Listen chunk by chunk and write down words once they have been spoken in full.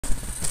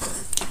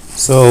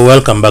So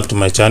welcome back to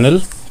my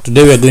channel.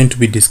 Today we are going to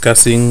be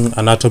discussing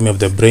anatomy of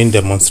the brain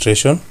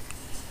demonstration.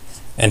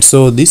 And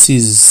so this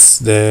is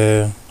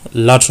the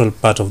lateral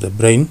part of the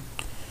brain.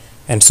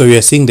 And so we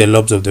are seeing the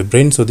lobes of the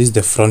brain. So this is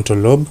the frontal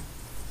lobe,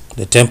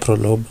 the temporal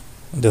lobe,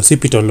 the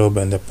occipital lobe,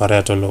 and the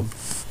parietal lobe.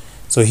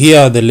 So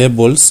here the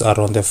labels are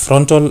on the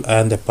frontal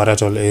and the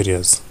parietal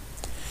areas.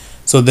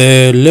 So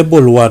the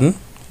label 1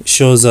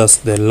 shows us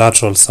the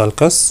lateral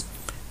sulcus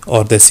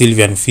or the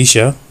Sylvian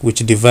fissure, which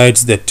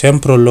divides the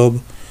temporal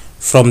lobe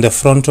from the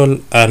frontal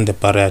and the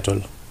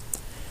parietal.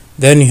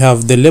 Then you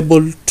have the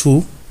label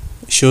 2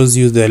 shows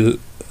you the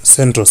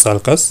central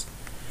sulcus.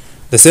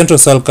 The central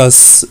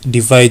sulcus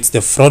divides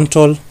the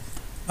frontal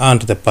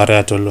and the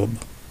parietal lobe.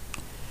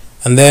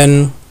 And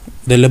then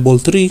the label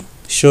 3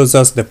 shows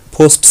us the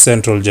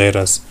post-central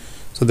gyrus.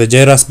 So the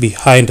gyrus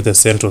behind the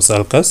central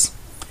sulcus.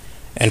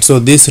 And so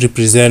this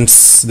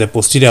represents the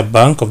posterior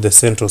bank of the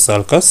central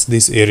sulcus,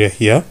 this area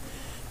here,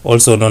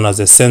 also known as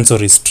the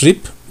sensory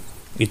strip.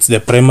 It's the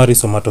primary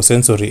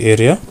somatosensory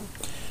area,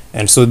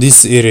 and so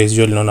this area is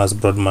usually known as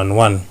Brodmann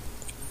 1.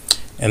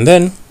 And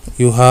then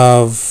you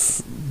have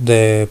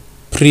the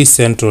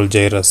precentral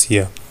gyrus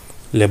here,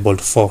 labeled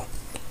 4,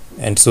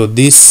 and so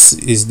this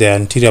is the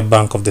anterior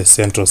bank of the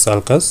central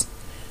sulcus,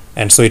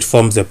 and so it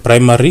forms the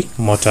primary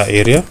motor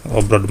area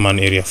or Brodmann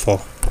area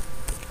 4.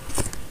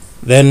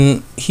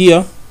 Then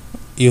here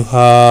you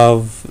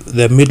have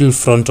the middle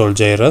frontal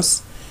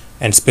gyrus,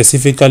 and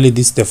specifically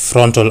this is the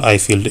frontal eye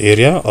field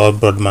area or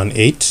Brodmann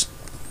 8.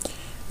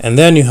 And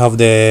then you have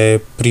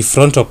the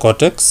prefrontal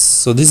cortex,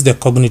 so this is the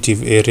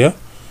cognitive area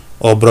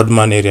or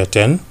Brodmann area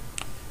 10.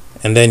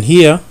 And then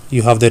here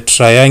you have the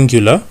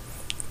triangular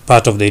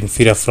part of the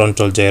inferior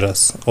frontal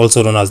gyrus,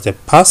 also known as the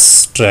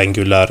pars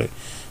triangulare.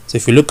 So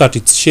if you look at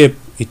its shape,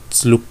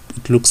 it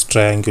looks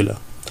triangular.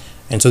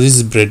 And so this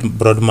is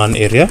Brodmann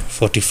area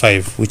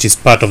 45, which is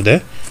part of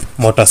the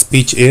motor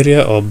speech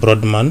area or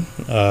Brodmann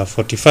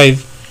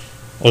 45,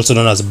 also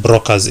known as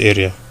Broca's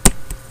area.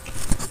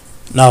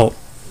 Now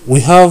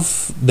we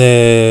have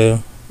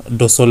the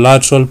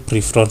dorsolateral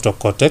prefrontal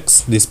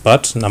cortex, this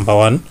part, number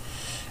 1,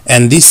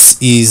 and this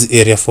is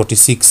area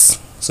 46.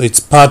 So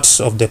it's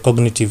part of the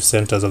cognitive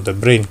centers of the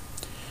brain.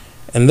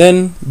 And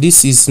then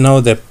this is now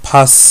the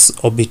pars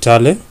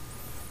orbitale,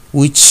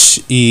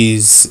 which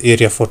is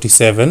area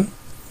 47,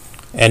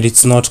 and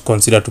it's not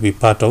considered to be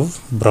part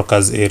of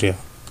Broca's area.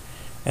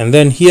 And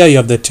then here you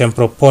have the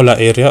temporopolar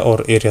area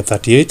or area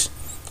 38,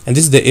 and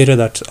this is the area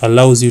that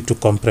allows you to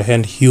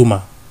comprehend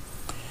humor.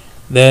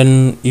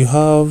 Then you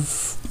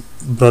have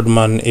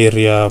Brodmann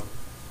area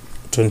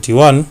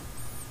 21.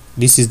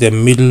 This is the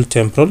middle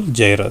temporal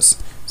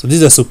gyrus. So this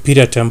is the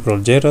superior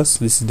temporal gyrus,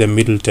 this is the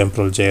middle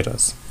temporal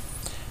gyrus.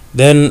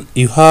 Then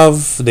you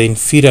have the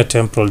inferior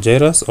temporal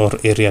gyrus or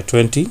area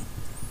 20.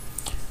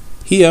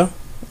 Here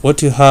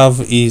what you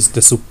have is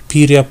the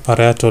superior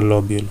parietal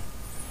lobule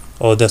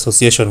or the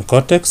association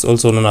cortex,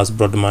 also known as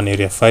Brodmann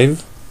area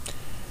 5.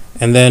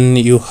 And then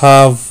you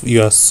have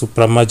your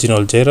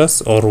supramarginal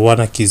gyrus or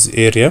Wernicke's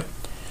area,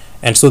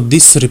 and so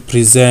this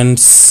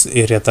represents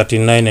area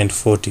 39 and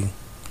 40.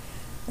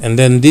 And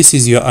then this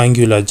is your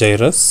angular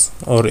gyrus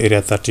or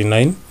area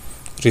 39,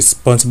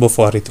 responsible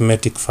for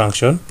arithmetic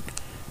function.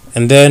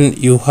 And then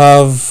you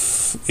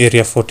have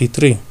area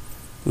 43,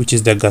 which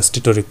is the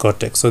gustatory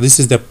cortex. So this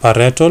is the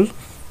parietal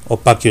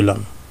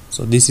operculum.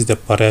 So this is the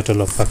parietal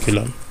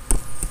operculum.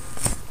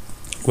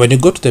 When you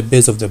go to the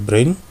base of the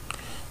brain,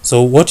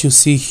 so what you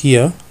see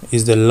here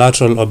is the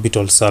lateral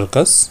orbital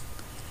sulcus,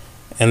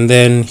 and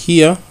then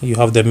here you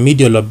have the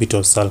medial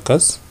orbital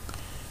sulcus,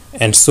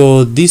 and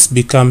so this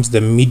becomes the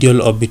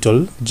medial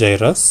orbital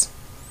gyrus.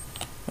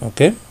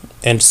 Okay,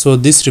 and so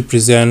this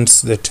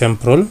represents the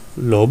temporal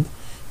lobe,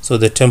 so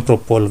the temporal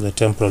pole of the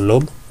temporal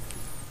lobe.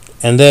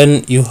 And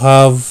then you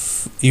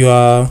have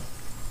your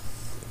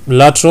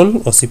lateral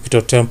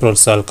occipitotemporal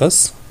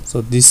sulcus,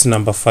 so this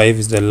number 5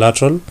 is the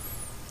lateral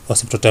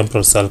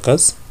occipitotemporal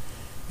sulcus.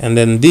 And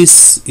then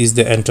this is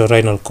the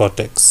entorhinal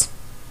cortex.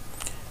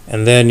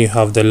 And then you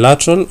have the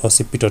lateral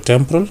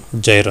occipitotemporal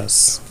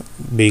gyrus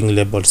being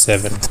labeled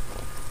 7.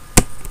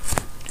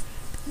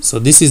 So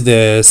this is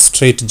the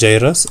straight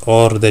gyrus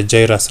or the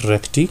gyrus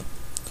recti.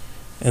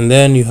 And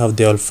then you have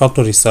the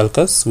olfactory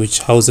sulcus, which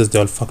houses the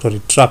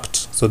olfactory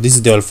tract. So this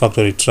is the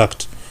olfactory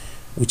tract,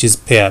 which is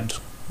paired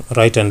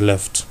right and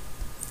left.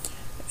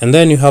 And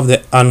then you have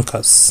the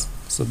uncus.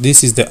 So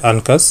this is the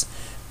uncus.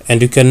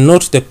 And you can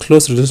note the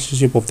close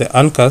relationship of the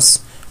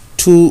uncus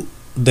to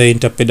the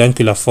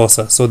interpeduncular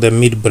fossa. So the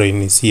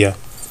midbrain is here.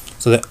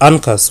 So the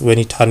uncus, when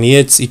it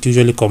herniates, it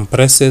usually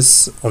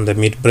compresses on the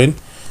midbrain,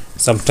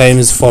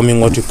 sometimes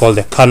forming what you call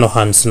the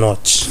Carnohan's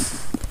notch.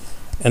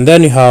 And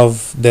then you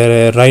have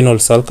the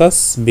rhinal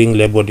sulcus being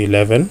labeled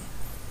 11.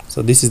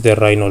 So this is the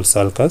rhinal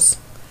sulcus.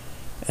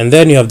 And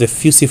then you have the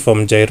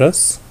fusiform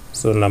gyrus.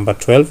 So number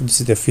 12,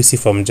 this is the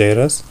fusiform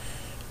gyrus,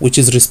 which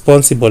is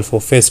responsible for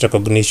face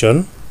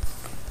recognition.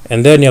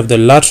 And then you have the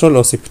lateral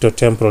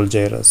occipitotemporal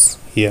gyrus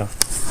here.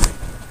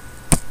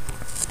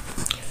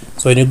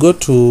 So when you go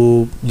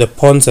to the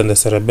pons and the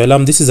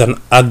cerebellum, this is an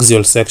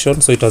axial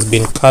section, so it has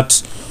been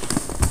cut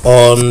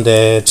on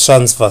the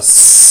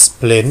transverse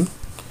plane.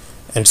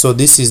 And so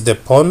this is the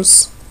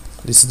pons,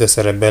 this is the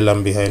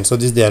cerebellum behind. So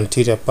this is the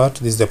anterior part,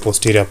 this is the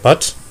posterior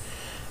part.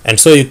 And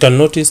so you can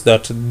notice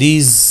that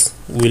these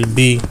will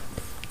be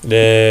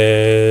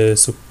the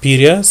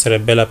superior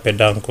cerebellar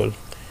peduncle,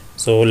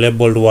 so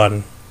labeled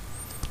 1.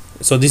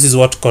 So this is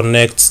what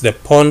connects the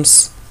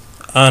pons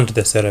and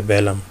the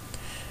cerebellum.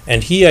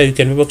 And here you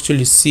can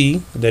actually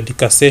see the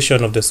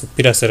decussation of the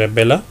superior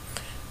cerebellar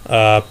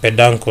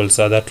peduncles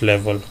at that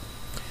level.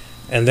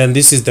 And then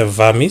this is the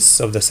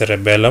vermis of the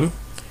cerebellum.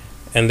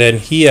 And then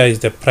here is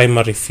the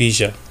primary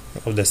fissure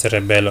of the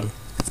cerebellum.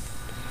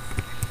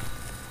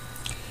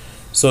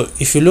 So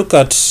if you look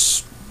at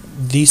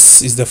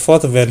this, is the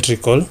fourth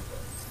ventricle,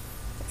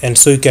 and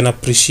so you can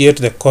appreciate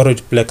the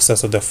choroid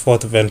plexus of the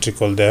fourth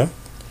ventricle there.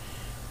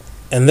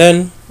 And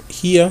then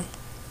here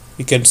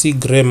you can see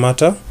gray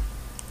matter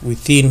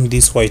within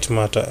this white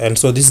matter, and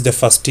so this is the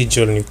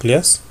fastigial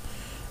nucleus.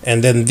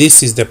 And then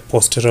this is the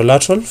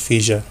posterolateral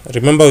fissure.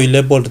 Remember, we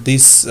labeled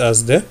this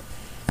as the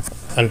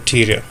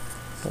anterior,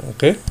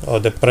 okay, or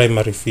the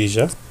primary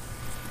fissure.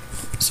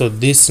 So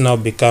this now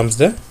becomes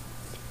the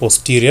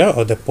posterior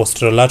or the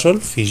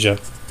posterolateral fissure.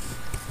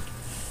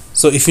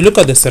 So if you look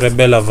at the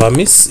cerebellar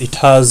vermis, it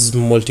has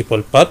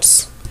multiple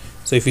parts.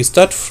 So if you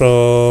start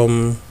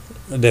from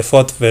the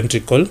fourth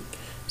ventricle,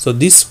 so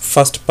this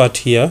first part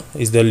here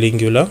is the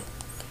lingula,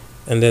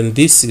 and then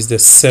this is the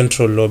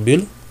central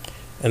lobule,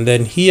 and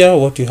then here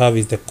what you have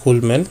is the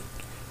culmen,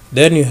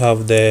 then you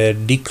have the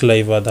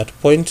declive at that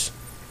point,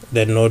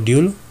 the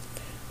nodule,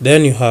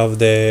 then you have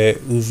the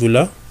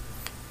uvula,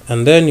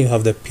 and then you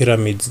have the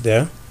pyramids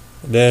there,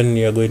 then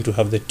you are going to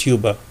have the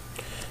tuber.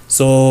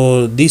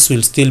 So this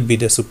will still be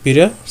the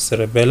superior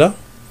cerebellar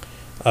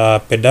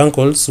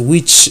peduncles,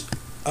 which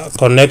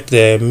connect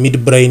the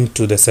midbrain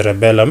to the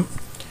cerebellum,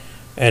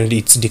 and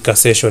its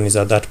decussation is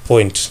at that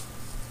point.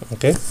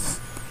 Okay,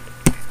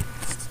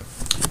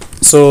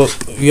 so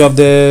you have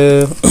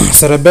the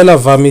cerebellar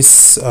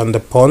vermis and the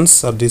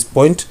pons at this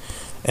point,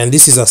 and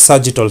this is a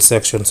sagittal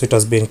section, so it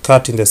has been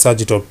cut in the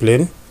sagittal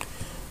plane.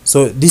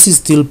 So this is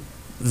still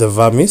the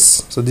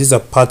vermis, so these are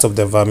parts of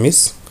the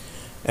vermis.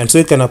 And so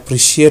you can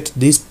appreciate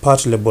this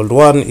part labeled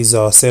 1 is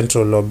our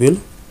central lobule,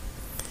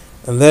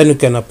 and then you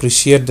can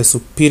appreciate the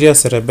superior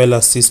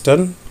cerebellar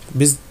cistern.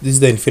 This is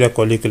the inferior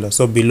collicular,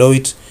 so below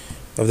it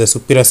you have the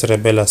superior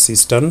cerebellar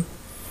cistern,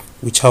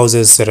 which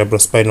houses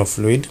cerebrospinal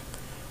fluid.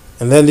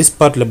 And then this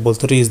part labeled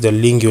 3 is the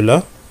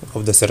lingula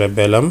of the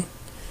cerebellum.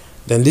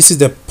 Then this is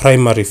the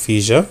primary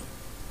fissure,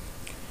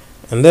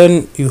 and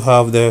then you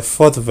have the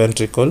fourth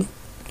ventricle,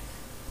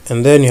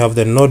 and then you have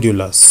the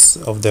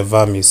nodulus of the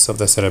vermis of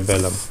the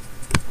cerebellum.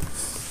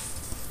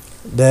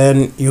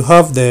 Then you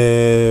have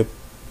the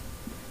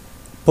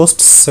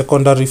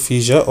post-secondary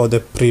fissure or the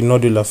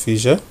prenodular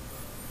fissure.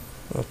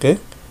 Okay,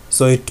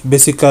 so it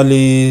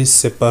basically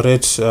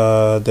separates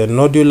the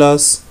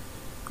nodulus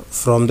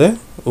from the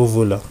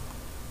uvula.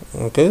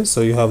 Okay,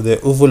 so you have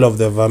the uvula of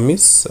the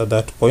vermis at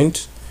that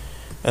point,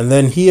 and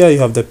then here you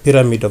have the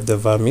pyramid of the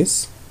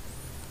vermis.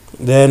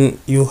 Then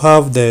you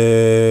have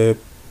the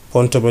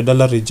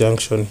pontomedullary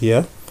junction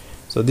here.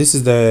 So this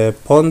is the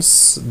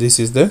pons, this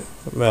is the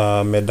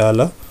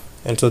medulla,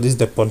 and so this is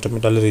the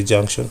pontomedullary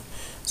junction.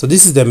 So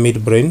this is the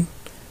midbrain,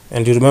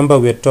 and you remember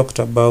we had talked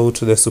about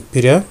the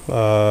superior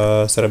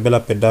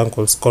cerebellar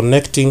peduncles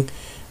connecting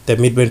the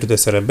midbrain to the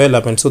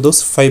cerebellum, and so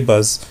those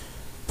fibers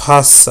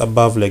pass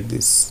above like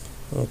this.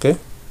 Okay,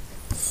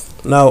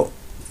 now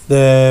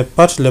the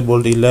part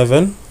labeled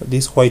 11,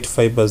 these white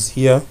fibers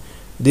here,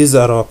 these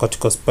are our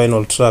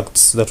corticospinal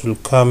tracts that will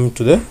come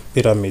to the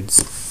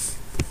pyramids.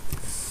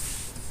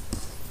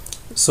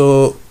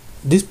 So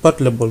this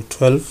part labeled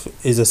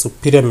 12 is a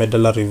superior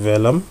medullary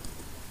velum.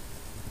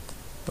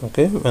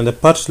 Okay, and the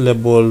part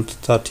labeled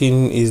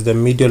 13 is the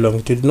medial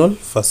longitudinal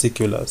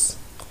fasciculus.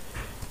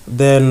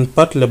 Then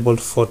part labeled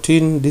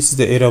 14, this is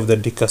the area of the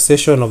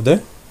decussation of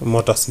the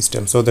motor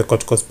system, so the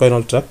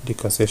corticospinal tract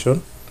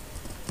decussation.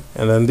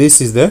 And then this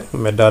is the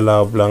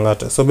medulla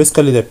oblongata, so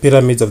basically the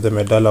pyramids of the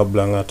medulla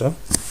oblongata.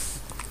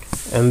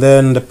 And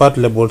then the part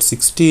labeled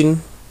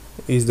 16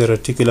 is the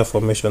reticular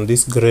formation,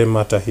 this gray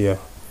matter here.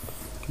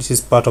 This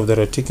is part of the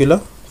reticular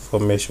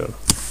formation.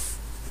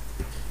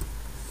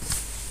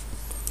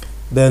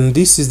 Then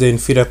this is the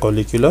inferior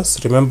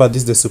colliculus. Remember, this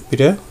is the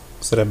superior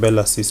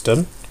cerebellar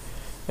cistern.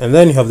 And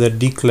then you have the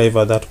declive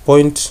at that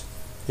point,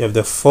 you have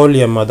the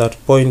folium at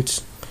that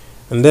point,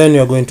 and then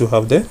you are going to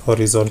have the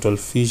horizontal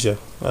fissure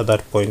at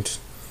that point.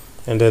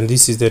 And then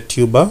this is the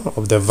tuber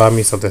of the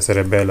vermis of the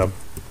cerebellum.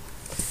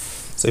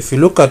 So if you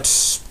look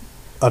at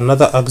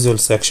another axial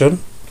section,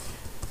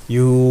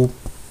 you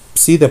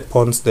see the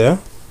pons there,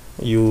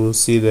 you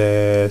see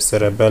the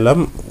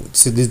cerebellum,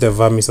 see this is the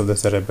vermis of the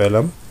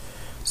cerebellum.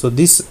 So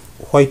these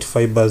white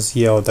fibers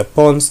here are the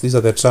pons, these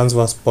are the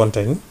transverse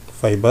pontine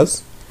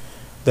fibers.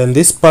 Then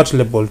this part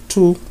labeled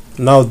 2,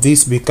 now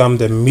this becomes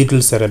the middle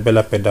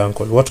cerebellar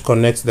peduncle, what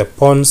connects the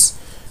pons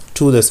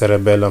to the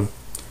cerebellum.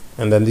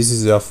 and then this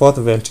is your fourth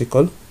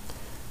ventricle,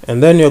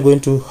 and then you're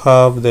going to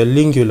have the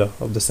lingula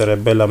of the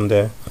cerebellum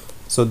there.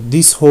 So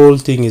this whole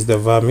thing is the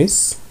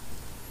vermis.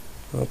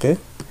 Okay,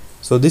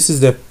 so this is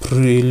the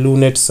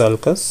prelunate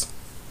sulcus,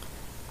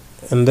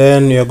 and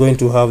then you're going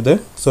to have the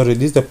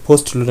this is the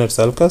postlunate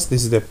sulcus,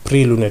 this is the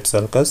prelunate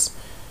sulcus.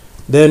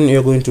 Then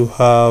you're going to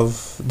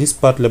have this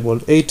part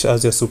labeled 8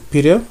 as your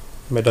superior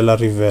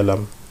medullary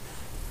velum,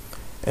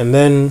 and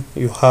then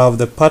you have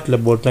the part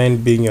labeled 9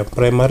 being your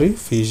primary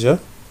fissure,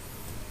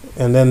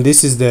 and then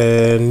this is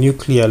the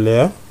nuclear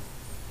layer.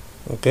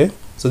 Okay,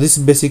 so this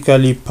is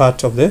basically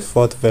part of the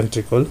fourth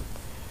ventricle,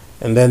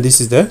 and then this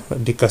is the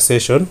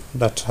decussation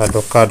that had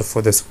occurred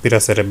for the superior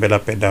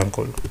cerebellar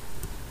peduncle.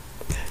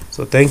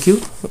 So thank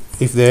you.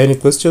 If there are any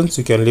questions,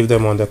 you can leave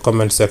them on the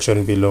comment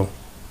section below.